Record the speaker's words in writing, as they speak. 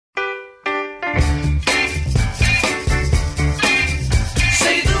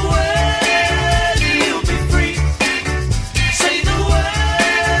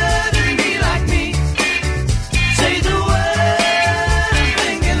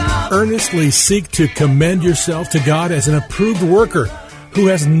earnestly seek to commend yourself to God as an approved worker who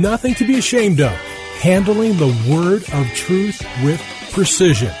has nothing to be ashamed of, handling the word of truth with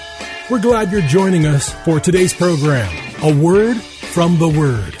precision. We're glad you're joining us for today's program, A Word from the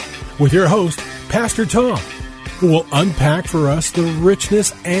Word, with your host, Pastor Tom, who will unpack for us the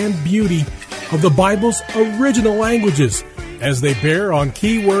richness and beauty of the Bible's original languages as they bear on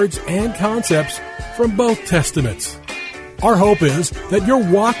key words and concepts from both Testaments. Our hope is that your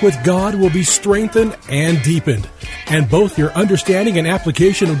walk with God will be strengthened and deepened, and both your understanding and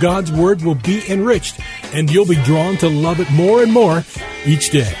application of God's Word will be enriched, and you'll be drawn to love it more and more each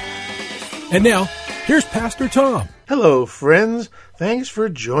day. And now, here's Pastor Tom. Hello, friends. Thanks for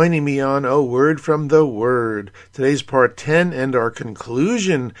joining me on A Word from the Word. Today's part 10 and our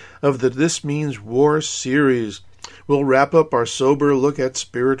conclusion of the This Means War series. We'll wrap up our sober look at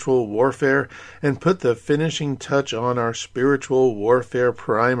spiritual warfare and put the finishing touch on our spiritual warfare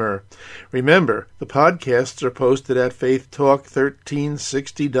primer. Remember, the podcasts are posted at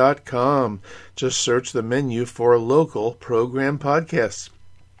faithtalk1360.com. Just search the menu for local program podcasts.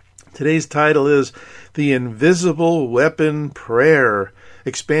 Today's title is The Invisible Weapon Prayer,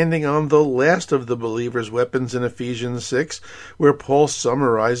 expanding on the last of the believer's weapons in Ephesians 6, where Paul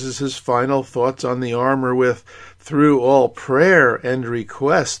summarizes his final thoughts on the armor with, through all prayer and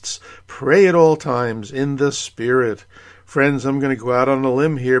requests, pray at all times in the Spirit. Friends, I'm going to go out on a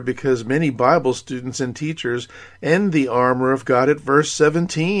limb here because many Bible students and teachers end the armor of God at verse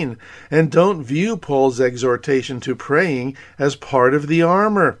 17 and don't view Paul's exhortation to praying as part of the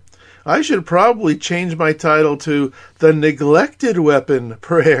armor. I should probably change my title to The Neglected Weapon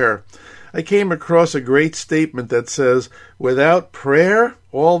Prayer. I came across a great statement that says, without prayer,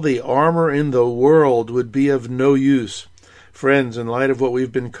 all the armor in the world would be of no use. Friends, in light of what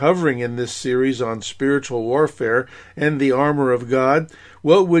we've been covering in this series on spiritual warfare and the armor of God,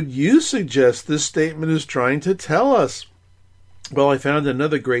 what would you suggest this statement is trying to tell us? Well, I found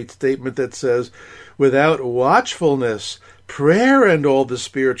another great statement that says, without watchfulness, prayer and all the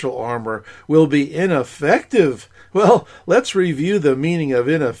spiritual armor will be ineffective. Well, let's review the meaning of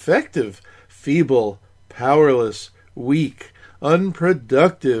ineffective. Feeble, powerless, weak,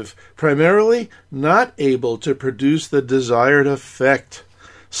 unproductive, primarily not able to produce the desired effect.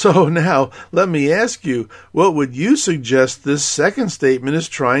 So now, let me ask you, what would you suggest this second statement is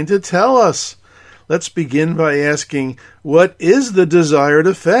trying to tell us? Let's begin by asking, what is the desired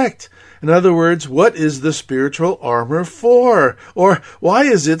effect? In other words, what is the spiritual armor for? Or why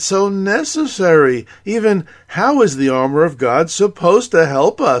is it so necessary? Even how is the armor of God supposed to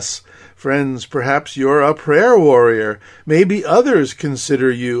help us? Friends, perhaps you're a prayer warrior. Maybe others consider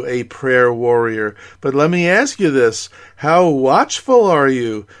you a prayer warrior. But let me ask you this. How watchful are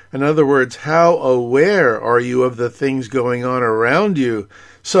you? In other words, how aware are you of the things going on around you?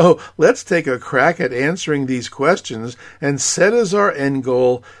 So let's take a crack at answering these questions and set as our end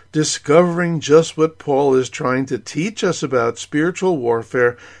goal discovering just what Paul is trying to teach us about spiritual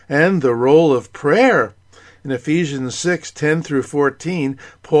warfare and the role of prayer. In Ephesians 6:10 through 14,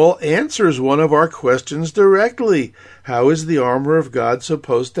 Paul answers one of our questions directly. How is the armor of God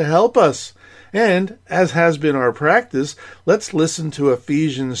supposed to help us? And, as has been our practice, let's listen to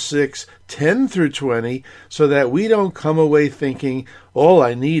Ephesians 6:10 through 20 so that we don't come away thinking, all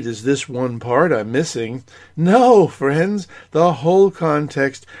I need is this one part I'm missing. No, friends, the whole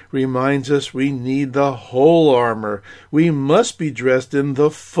context reminds us we need the whole armor. We must be dressed in the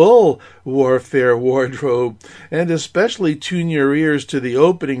full warfare wardrobe. And especially tune your ears to the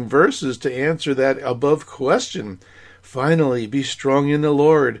opening verses to answer that above question. Finally, be strong in the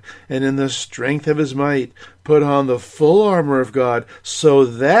Lord and in the strength of his might. Put on the full armor of God so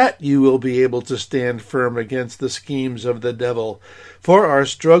that you will be able to stand firm against the schemes of the devil. For our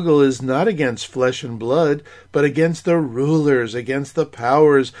struggle is not against flesh and blood, but against the rulers, against the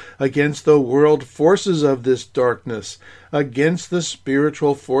powers, against the world forces of this darkness, against the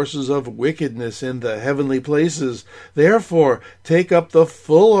spiritual forces of wickedness in the heavenly places. Therefore, take up the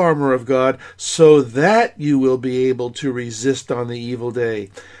full armor of God so that you will be able to resist on the evil day.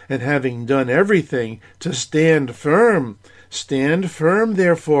 And having done everything, to stand firm. Stand firm,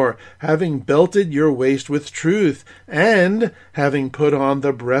 therefore, having belted your waist with truth, and having put on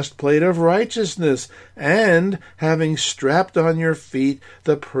the breastplate of righteousness, and having strapped on your feet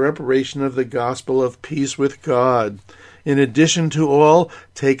the preparation of the gospel of peace with God. In addition to all,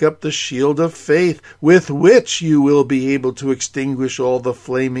 take up the shield of faith, with which you will be able to extinguish all the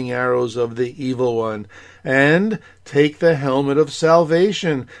flaming arrows of the evil one. And take the helmet of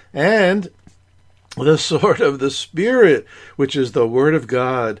salvation, and the sword of the Spirit, which is the Word of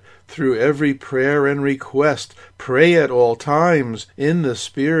God, through every prayer and request, pray at all times in the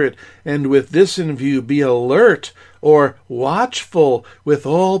Spirit, and with this in view be alert or watchful with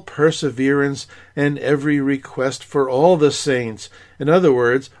all perseverance and every request for all the saints, in other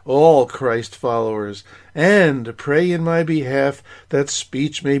words, all Christ followers, and pray in my behalf that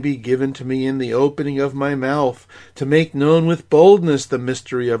speech may be given to me in the opening of my mouth, to make known with boldness the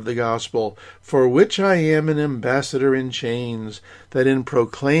mystery of the gospel, for which I am an ambassador in chains, that in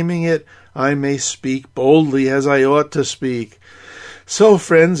proclaiming it I may speak boldly as I ought to speak. So,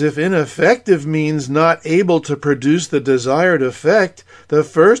 friends, if ineffective means not able to produce the desired effect, the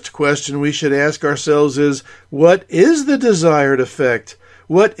first question we should ask ourselves is, what is the desired effect?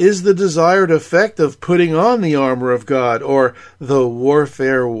 What is the desired effect of putting on the armor of God, or the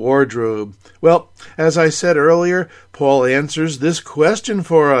warfare wardrobe? Well, as I said earlier, Paul answers this question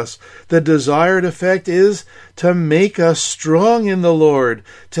for us. The desired effect is to make us strong in the Lord,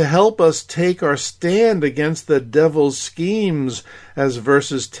 to help us take our stand against the devil's schemes, as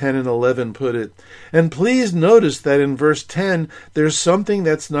verses 10 and 11 put it. And please notice that in verse 10, there's something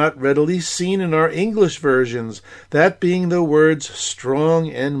that's not readily seen in our English versions, that being the words strong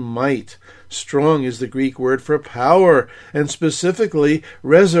and might. Strong is the Greek word for power, and specifically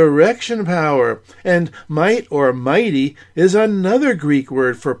resurrection power. And might or mighty is another Greek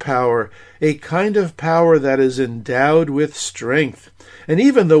word for power, a kind of power that is endowed with strength. And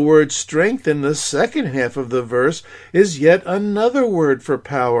even the word strength in the second half of the verse is yet another word for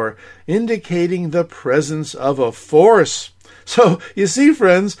power, indicating the presence of a force. So, you see,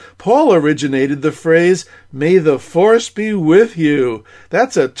 friends, Paul originated the phrase, "May the force be with you."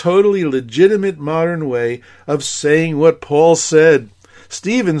 That's a totally legitimate modern way of saying what Paul said.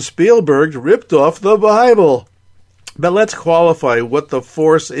 Steven Spielberg ripped off the Bible. But let's qualify what the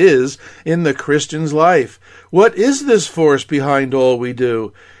force is in the Christian's life. What is this force behind all we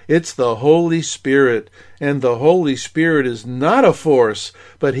do? It's the Holy Spirit, and the Holy Spirit is not a force,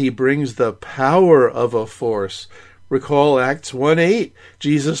 but he brings the power of a force. Recall Acts 1:8.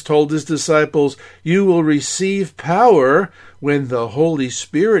 Jesus told his disciples, "You will receive power when the Holy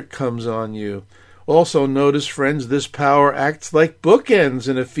Spirit comes on you." Also notice, friends, this power acts like bookends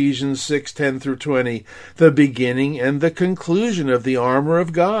in Ephesians 6:10 through 20, the beginning and the conclusion of the armor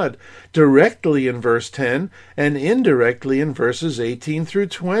of God, directly in verse 10 and indirectly in verses 18 through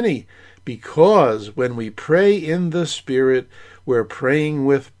 20. Because when we pray in the Spirit, we're praying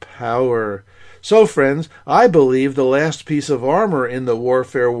with power. So, friends, I believe the last piece of armor in the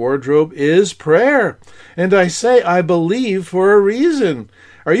warfare wardrobe is prayer. And I say I believe for a reason.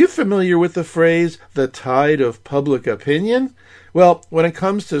 Are you familiar with the phrase, the tide of public opinion? Well, when it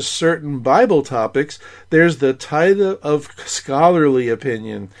comes to certain Bible topics, there's the tide of scholarly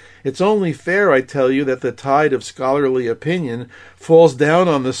opinion. It's only fair, I tell you, that the tide of scholarly opinion falls down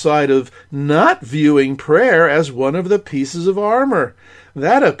on the side of not viewing prayer as one of the pieces of armor.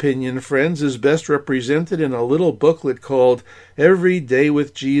 That opinion, friends, is best represented in a little booklet called Every Day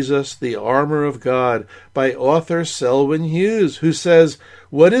with Jesus, the Armor of God, by author Selwyn Hughes, who says,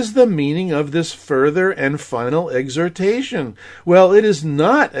 "What is the meaning of this further and final exhortation? Well, it is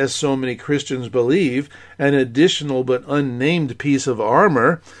not, as so many Christians believe, an additional but unnamed piece of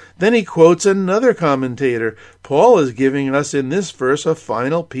armor." Then he quotes another commentator. Paul is giving us in this verse a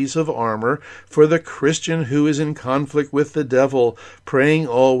final piece of armor for the Christian who is in conflict with the devil, praying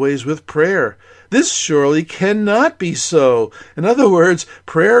always with prayer. This surely cannot be so. In other words,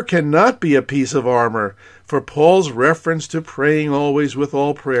 prayer cannot be a piece of armor. For Paul's reference to praying always with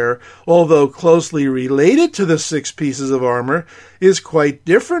all prayer, although closely related to the 6 pieces of armor, is quite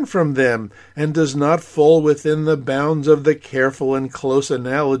different from them and does not fall within the bounds of the careful and close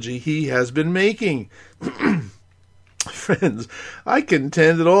analogy he has been making. Friends, I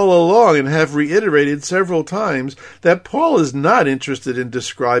contended all along and have reiterated several times that Paul is not interested in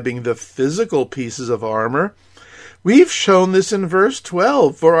describing the physical pieces of armor. We've shown this in verse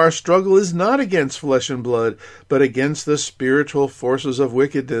 12, for our struggle is not against flesh and blood, but against the spiritual forces of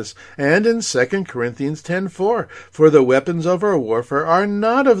wickedness, and in 2 Corinthians 10:4, for the weapons of our warfare are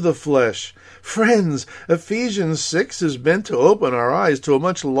not of the flesh. Friends, Ephesians 6 is meant to open our eyes to a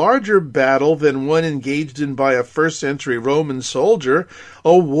much larger battle than one engaged in by a first-century Roman soldier,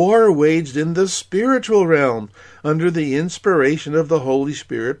 a war waged in the spiritual realm. Under the inspiration of the Holy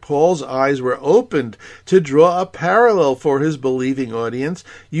Spirit, Paul's eyes were opened to draw a parallel for his believing audience,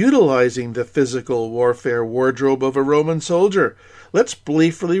 utilizing the physical warfare wardrobe of a Roman soldier. Let's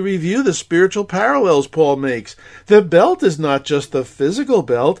briefly review the spiritual parallels Paul makes. The belt is not just the physical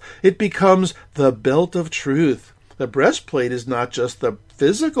belt, it becomes the belt of truth. The breastplate is not just the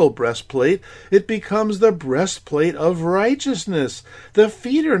physical breastplate, it becomes the breastplate of righteousness. The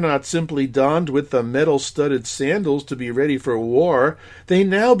feet are not simply donned with the metal-studded sandals to be ready for war. They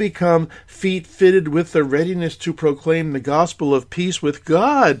now become feet fitted with the readiness to proclaim the gospel of peace with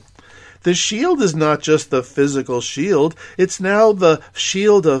God. The shield is not just the physical shield, it's now the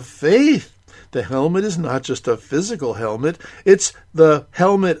shield of faith. The helmet is not just a physical helmet, it's the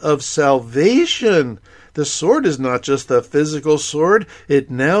helmet of salvation. The sword is not just the physical sword,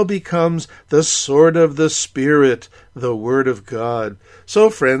 it now becomes the sword of the Spirit, the Word of God. So,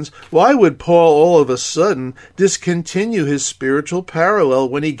 friends, why would Paul all of a sudden discontinue his spiritual parallel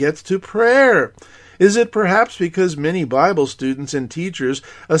when he gets to prayer? Is it perhaps because many Bible students and teachers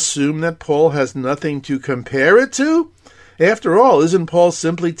assume that Paul has nothing to compare it to? After all, isn't Paul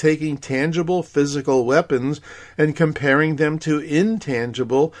simply taking tangible physical weapons and comparing them to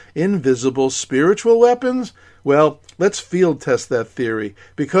intangible, invisible spiritual weapons? Well, let's field test that theory.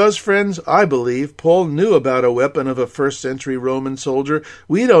 Because, friends, I believe Paul knew about a weapon of a first-century Roman soldier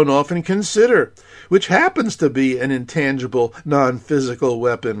we don't often consider, which happens to be an intangible, non-physical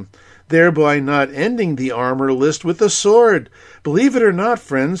weapon, thereby not ending the armor list with the sword. Believe it or not,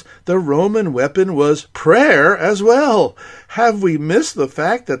 friends, the Roman weapon was prayer as well. Have we missed the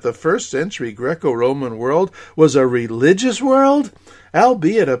fact that the first-century Greco-Roman world was a religious world?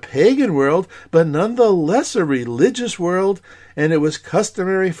 Albeit a pagan world, but nonetheless a religious world, and it was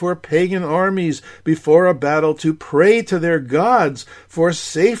customary for pagan armies before a battle to pray to their gods for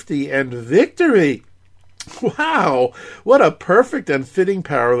safety and victory. Wow, what a perfect and fitting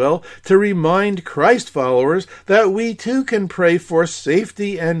parallel to remind Christ followers that we too can pray for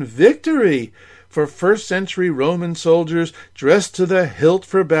safety and victory. For first-century Roman soldiers dressed to the hilt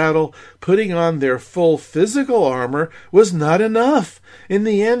for battle, putting on their full physical armor was not enough. In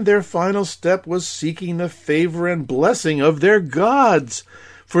the end, their final step was seeking the favor and blessing of their gods.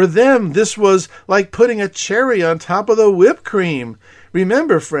 For them, this was like putting a cherry on top of the whipped cream.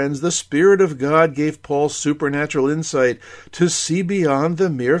 Remember, friends, the Spirit of God gave Paul supernatural insight to see beyond the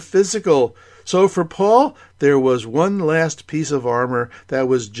mere physical. So for Paul, there was one last piece of armor that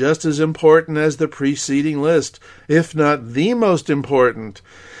was just as important as the preceding list, if not the most important.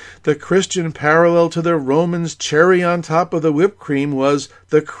 The Christian parallel to the Romans' cherry on top of the whipped cream was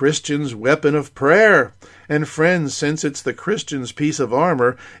the Christian's weapon of prayer. And friends, since it's the Christian's piece of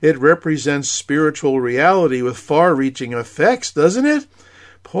armor, it represents spiritual reality with far-reaching effects, doesn't it?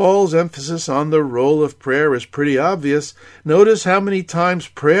 Paul's emphasis on the role of prayer is pretty obvious. Notice how many times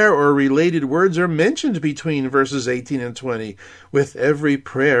prayer or related words are mentioned between verses 18 and 20. With every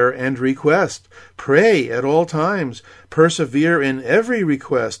prayer and request. Pray at all times. Persevere in every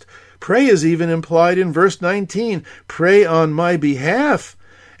request. Pray is even implied in verse 19. Pray on my behalf.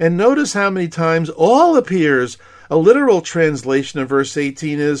 And notice how many times all appears. A literal translation of verse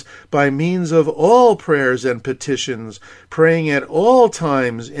 18 is, by means of all prayers and petitions, praying at all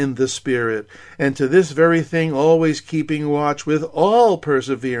times in the Spirit, and to this very thing always keeping watch with all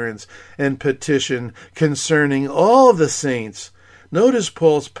perseverance and petition concerning all the saints. Notice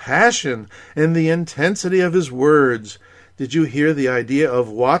Paul's passion and the intensity of his words. Did you hear the idea of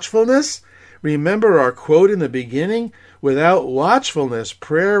watchfulness? Remember our quote in the beginning? Without watchfulness,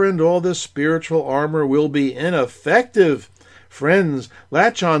 prayer and all the spiritual armor will be ineffective. Friends,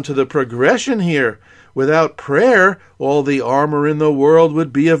 latch on to the progression here. Without prayer, all the armor in the world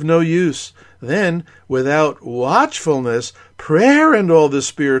would be of no use. Then, without watchfulness, prayer and all the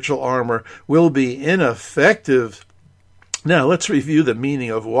spiritual armor will be ineffective. Now, let's review the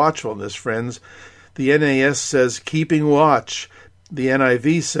meaning of watchfulness, friends. The NAS says keeping watch. The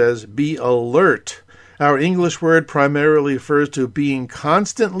NIV says be alert. Our English word primarily refers to being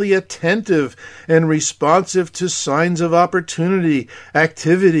constantly attentive and responsive to signs of opportunity,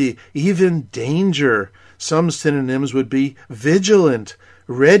 activity, even danger. Some synonyms would be vigilant,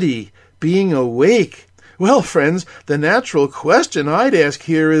 ready, being awake. Well, friends, the natural question I'd ask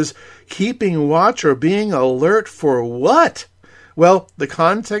here is, keeping watch or being alert for what? Well, the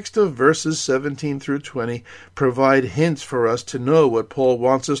context of verses 17 through 20 provide hints for us to know what Paul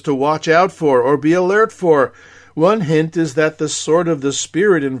wants us to watch out for or be alert for. One hint is that the sword of the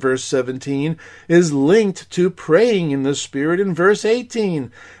Spirit in verse 17 is linked to praying in the Spirit in verse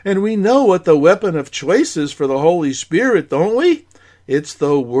 18. And we know what the weapon of choice is for the Holy Spirit, don't we? It's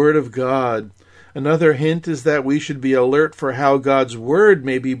the Word of God. Another hint is that we should be alert for how God's Word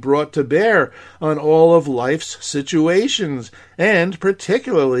may be brought to bear on all of life's situations, and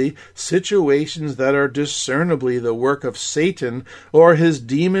particularly situations that are discernibly the work of Satan or his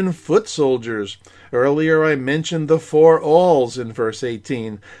demon foot soldiers. Earlier I mentioned the 4 alls in verse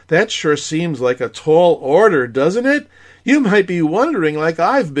 18. That sure seems like a tall order, doesn't it? You might be wondering, like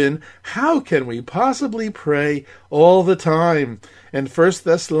I've been, how can we possibly pray all the time? And 1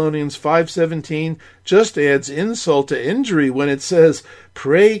 Thessalonians 5:17 just adds insult to injury when it says,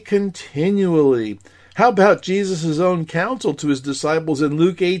 pray continually. How about Jesus' own counsel to his disciples in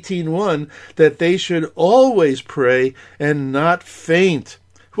Luke 18:1 that they should always pray and not faint?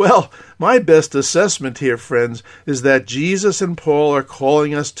 Well, my best assessment here, friends, is that Jesus and Paul are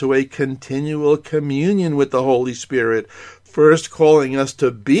calling us to a continual communion with the Holy Spirit, first calling us to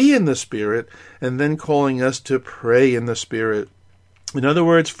be in the Spirit, and then calling us to pray in the Spirit. In other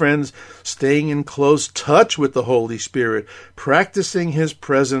words, friends, staying in close touch with the Holy Spirit, practicing His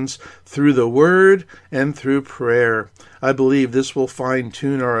presence through the Word and through prayer. I believe this will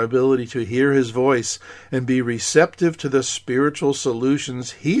fine-tune our ability to hear His voice and be receptive to the spiritual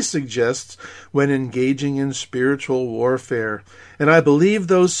solutions He suggests when engaging in spiritual warfare. And I believe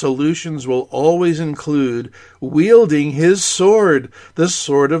those solutions will always include wielding His sword, the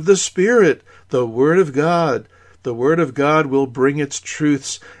sword of the Spirit, the Word of God. The Word of God will bring its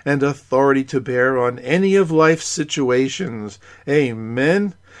truths and authority to bear on any of life's situations.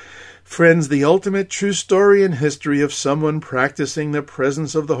 Amen. Friends, the ultimate true story in history of someone practicing the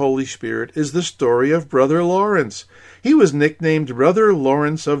presence of the Holy Spirit is the story of Brother Lawrence. He was nicknamed Brother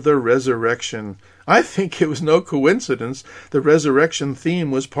Lawrence of the Resurrection. I think it was no coincidence the resurrection theme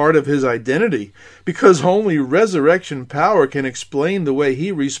was part of his identity, because only resurrection power can explain the way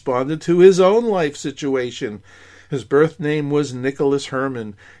he responded to his own life situation. His birth name was Nicholas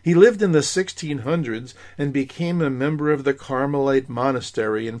Herman. He lived in the 1600s and became a member of the Carmelite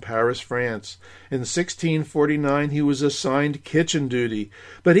monastery in Paris, France. In 1649, he was assigned kitchen duty,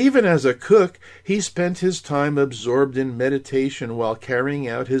 but even as a cook, he spent his time absorbed in meditation while carrying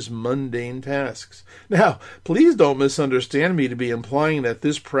out his mundane tasks. Now, please don't misunderstand me to be implying that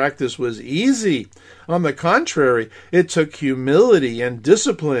this practice was easy. On the contrary, it took humility and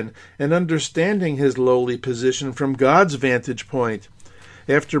discipline and understanding his lowly position from God's vantage point.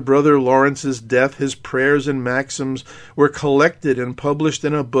 After Brother Lawrence's death, his prayers and maxims were collected and published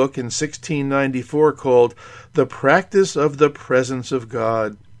in a book in 1694 called The Practice of the Presence of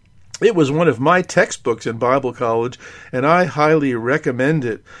God. It was one of my textbooks in Bible college, and I highly recommend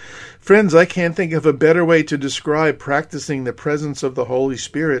it. Friends, I can't think of a better way to describe practicing the presence of the Holy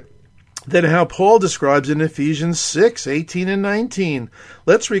Spirit than how Paul describes in Ephesians 6:18 and 19.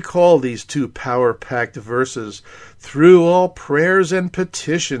 Let's recall these two power-packed verses. Through all prayers and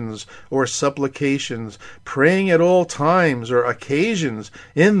petitions or supplications, praying at all times or occasions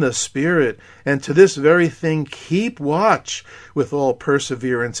in the Spirit, and to this very thing keep watch with all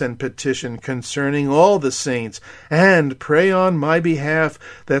perseverance and petition concerning all the saints, and pray on my behalf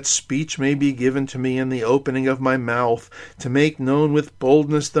that speech may be given to me in the opening of my mouth, to make known with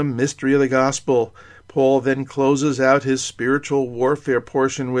boldness the mystery of the gospel. Paul then closes out his spiritual warfare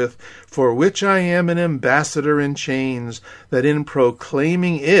portion with, for which I am an ambassador in chains, that in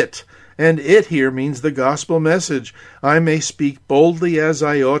proclaiming it, and it here means the gospel message, I may speak boldly as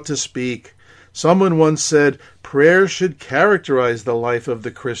I ought to speak. Someone once said, prayer should characterize the life of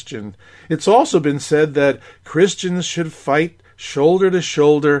the Christian. It's also been said that Christians should fight shoulder to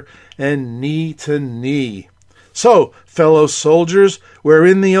shoulder and knee to knee. So, fellow soldiers, we're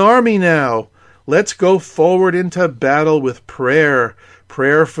in the army now. Let's go forward into battle with prayer.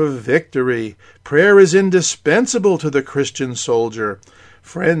 Prayer for victory. Prayer is indispensable to the Christian soldier.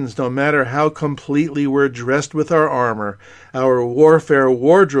 Friends, no matter how completely we're dressed with our armor, our warfare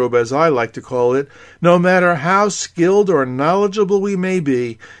wardrobe as I like to call it, no matter how skilled or knowledgeable we may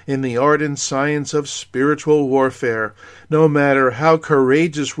be in the art and science of spiritual warfare, no matter how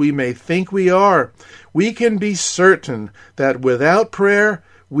courageous we may think we are, we can be certain that without prayer,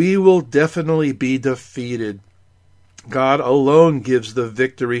 we will definitely be defeated. God alone gives the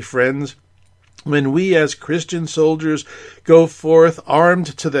victory, friends. When we as Christian soldiers go forth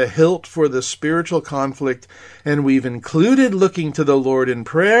armed to the hilt for the spiritual conflict, and we've included looking to the Lord in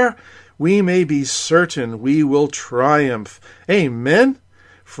prayer, we may be certain we will triumph. Amen?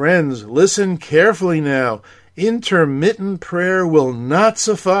 Friends, listen carefully now. Intermittent prayer will not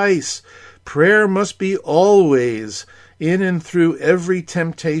suffice. Prayer must be always. In and through every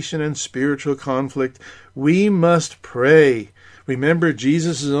temptation and spiritual conflict, we must pray. Remember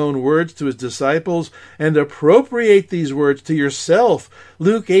Jesus' own words to his disciples and appropriate these words to yourself.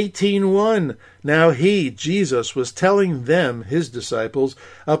 Luke 18:1. Now he, Jesus, was telling them, his disciples,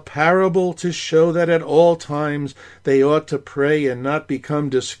 a parable to show that at all times they ought to pray and not become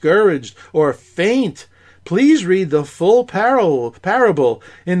discouraged or faint. Please read the full parable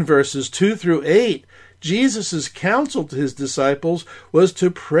in verses 2 through 8. Jesus' counsel to his disciples was to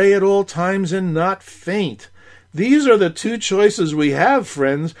pray at all times and not faint. These are the two choices we have,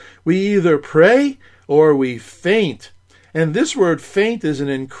 friends. We either pray or we faint. And this word faint is an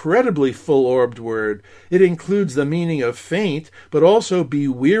incredibly full-orbed word. It includes the meaning of faint, but also be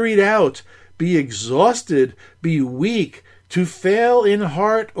wearied out, be exhausted, be weak, to fail in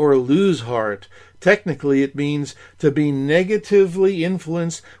heart or lose heart. Technically, it means to be negatively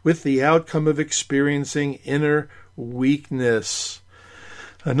influenced with the outcome of experiencing inner weakness.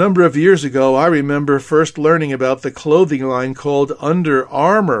 A number of years ago, I remember first learning about the clothing line called Under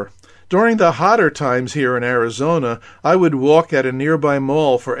Armour. During the hotter times here in Arizona, I would walk at a nearby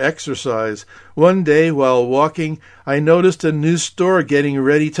mall for exercise. One day, while walking, I noticed a new store getting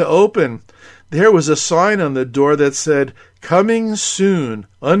ready to open. There was a sign on the door that said, "Coming soon,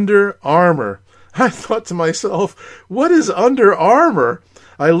 Under Armour." I thought to myself, what is Under Armour?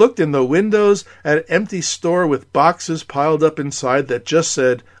 I looked in the windows at an empty store with boxes piled up inside that just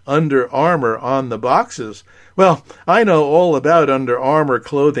said Under Armour on the boxes. Well, I know all about Under Armour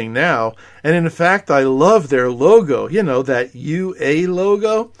clothing now, and in fact I love their logo, that UA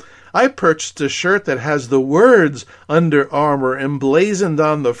logo. I purchased a shirt that has the words Under Armour emblazoned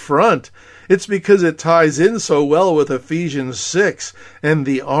on the front. It's because it ties in so well with Ephesians 6 and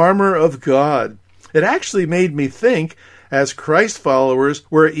the armor of God. It actually made me think, as Christ followers,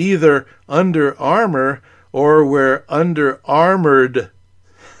 we're either under armor or we're under armored.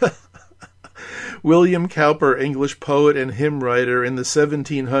 William Cowper, English poet and hymn writer in the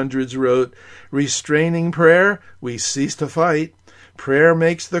 1700s, wrote, "Restraining prayer, we cease to fight. Prayer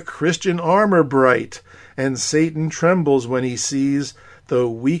makes the Christian armor bright, and Satan trembles when he sees the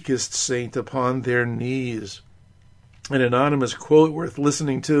weakest saint upon their knees." An anonymous quote worth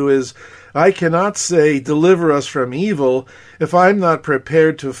listening to is, "I cannot say, 'Deliver us from evil,' if I'm not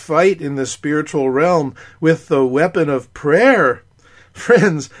prepared to fight in the spiritual realm with the weapon of prayer."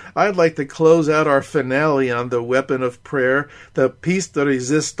 Friends, I'd like to close out our finale on the weapon of prayer, the piece de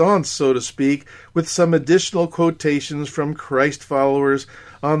resistance, so to speak, with some additional quotations from Christ followers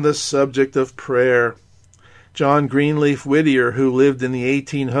on the subject of prayer. John Greenleaf Whittier, who lived in the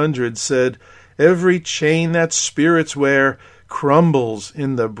 1800s, said, "Every chain that spirits wear crumbles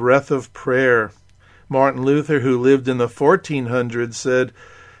in the breath of prayer." Martin Luther, who lived in the 1400s, said,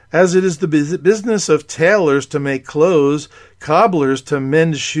 "As it is the business of tailors to make clothes, cobblers to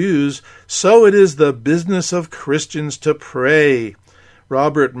mend shoes, so it is the business of Christians to pray."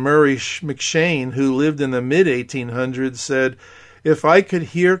 Robert Murray McShane, who lived in the mid-1800s, said, "If I could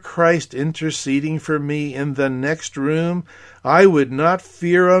hear Christ interceding for me in the next room, I would not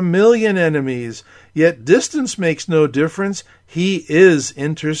fear a million enemies. Yet distance makes no difference. He is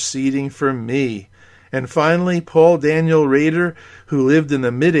interceding for me." And finally, Paul Daniel Rader, who lived in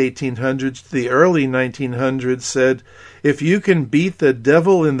the mid-1800s to the early 1900s, said, "If you can beat the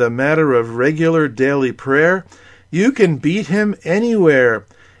devil in the matter of regular daily prayer, you can beat him anywhere.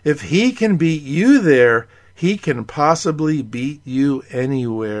 If he can beat you there, he can possibly beat you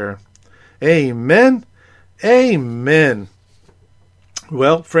anywhere." Amen. Amen.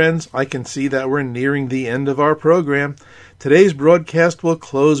 Well, friends, I can see that we're nearing the end of our program. Today's broadcast will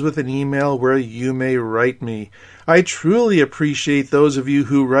close with an email where you may write me. I truly appreciate those of you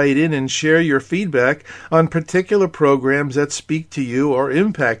who write in and share your feedback on particular programs that speak to you or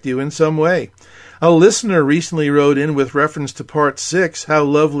impact you in some way. A listener recently wrote in with reference to Part 6, "How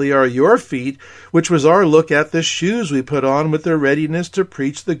Lovely Are Your Feet?" which was our look at the shoes we put on with the readiness to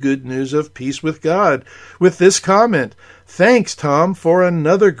preach the good news of peace with God, with this comment, "Thanks, Tom, for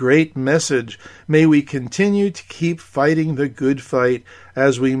another great message. May we continue to keep fighting the good fight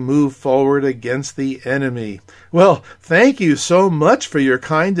as we move forward against the enemy." Well, thank you so much for your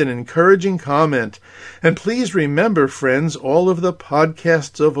kind and encouraging comment. And please remember, friends, all of the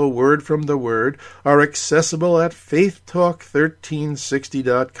podcasts of A Word from the Word are accessible at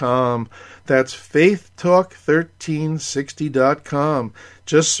faithtalk1360.com. That's faithtalk1360.com.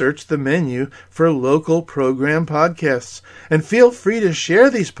 Just search the menu for local program podcasts. And feel free to share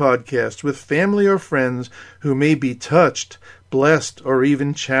these podcasts with family or friends who may be touched, blessed, or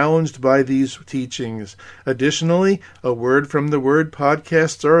even challenged by these teachings. Additionally, A Word from the Word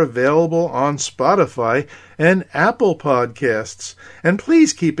podcasts are available on Spotify and Apple Podcasts. And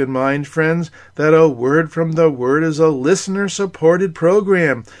please keep in mind, friends, that A Word from the Word is a listener-supported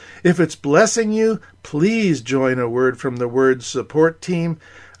program. If it's blessing you, please join A Word from the Word support team,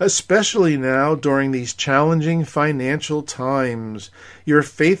 especially now during these challenging financial times. Your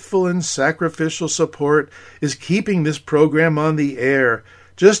faithful and sacrificial support is keeping this program on the air.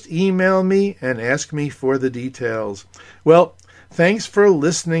 Just email me and ask me for the details. Well, thanks for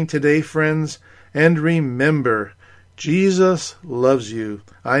listening today, friends, and remember, Jesus loves you.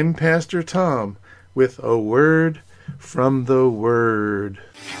 I'm Pastor Tom with a word from the Word.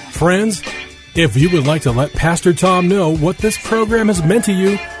 Friends, if you would like to let Pastor Tom know what this program has meant to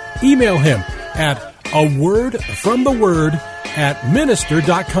you, email him at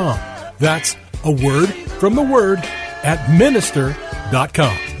awordfromtheword@minister.com. That's awordfromtheword@minister.com.